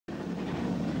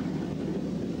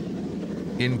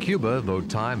In Cuba, though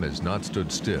time has not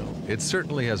stood still, it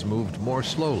certainly has moved more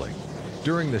slowly.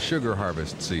 During the sugar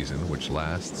harvest season, which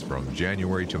lasts from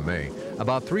January to May,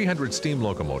 about 300 steam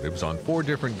locomotives on 4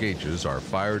 different gauges are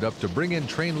fired up to bring in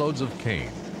trainloads of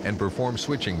cane and perform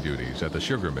switching duties at the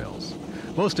sugar mills.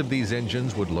 Most of these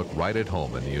engines would look right at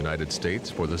home in the United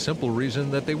States for the simple reason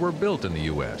that they were built in the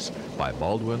U.S. by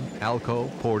Baldwin, Alco,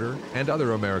 Porter, and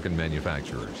other American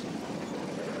manufacturers.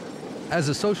 As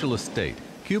a socialist state,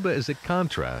 Cuba is a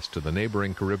contrast to the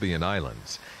neighboring Caribbean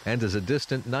islands and is a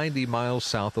distant 90 miles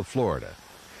south of Florida.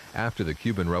 After the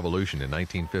Cuban Revolution in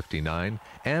 1959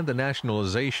 and the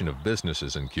nationalization of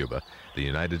businesses in Cuba, the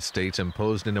United States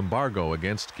imposed an embargo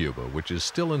against Cuba, which is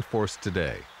still in force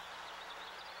today.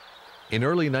 In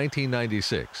early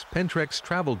 1996, Pentrex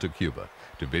traveled to Cuba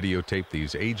to videotape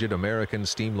these aged American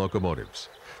steam locomotives.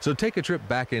 So take a trip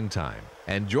back in time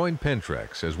and join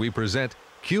Pentrex as we present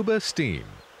Cuba Steam.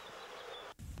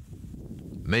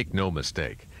 Make no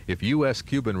mistake, if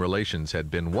U.S.-Cuban relations had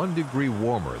been 1 degree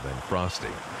warmer than frosty,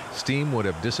 steam would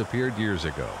have disappeared years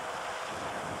ago.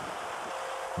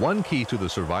 One key to the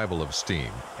survival of steam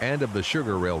and of the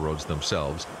sugar railroads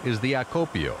themselves is the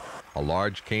acopio, a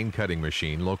large cane-cutting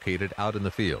machine located out in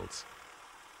the fields.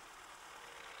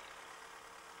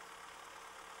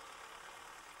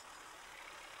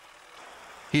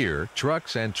 Here,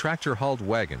 trucks and tractor-hauled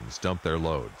wagons dump their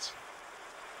loads.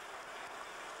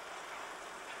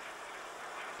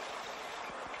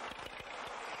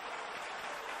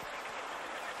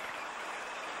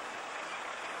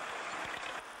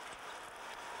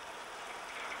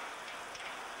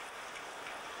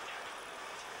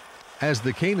 As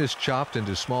the cane is chopped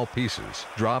into small pieces,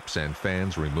 drops and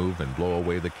fans remove and blow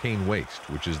away the cane waste,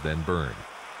 which is then burned.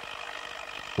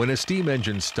 When a steam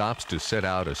engine stops to set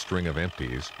out a string of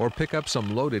empties or pick up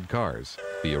some loaded cars,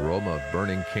 the aroma of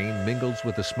burning cane mingles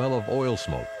with the smell of oil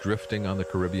smoke drifting on the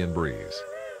Caribbean breeze.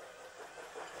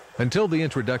 Until the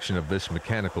introduction of this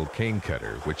mechanical cane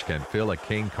cutter, which can fill a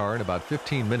cane car in about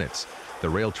 15 minutes, the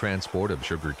rail transport of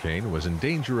sugar cane was in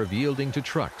danger of yielding to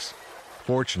trucks.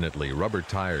 Fortunately, rubber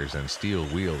tires and steel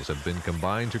wheels have been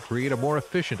combined to create a more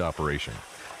efficient operation,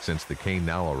 since the cane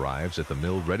now arrives at the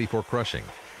mill ready for crushing,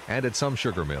 and at some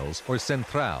sugar mills, or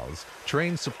centrales,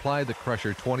 trains supply the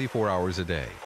crusher 24 hours a day.